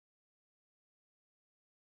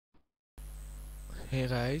Hey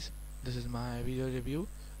guys, this is my video review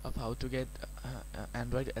of how to get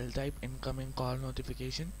Android L type incoming call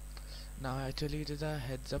notification. Now actually it is a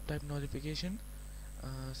heads up type notification.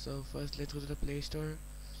 So first let's go to the Play Store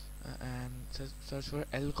and search for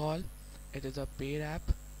L call. It is a paid app,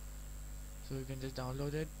 so you can just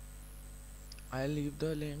download it. I'll leave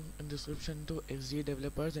the link in description to XD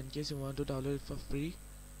developers in case you want to download it for free.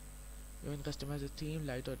 You can customize the theme,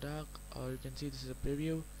 light or dark, or you can see this is a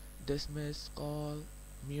preview, dismiss, call,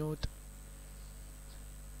 mute.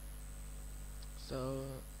 So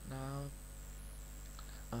now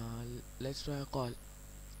let's try a call.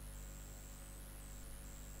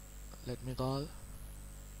 Let me call.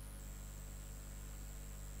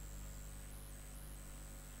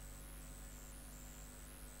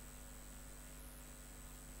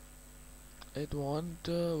 It won't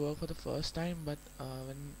work for the first time, but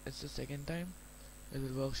when it's the second time it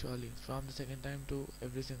will work surely, from the second time to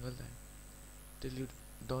every single time till you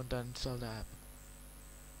don't uninstall the app.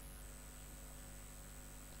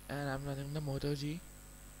 And I'm running the Moto G,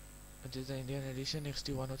 which is the Indian edition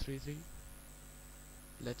XT1033.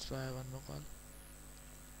 Let's try one more call.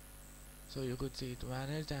 So you could see it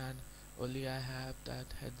vanished and only I have that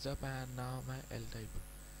heads up and now my L type.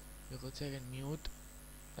 You could say I can mute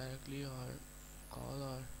directly or call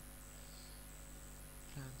or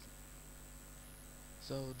cancel.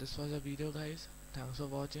 So this was a video guys, thanks for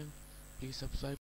watching, please subscribe.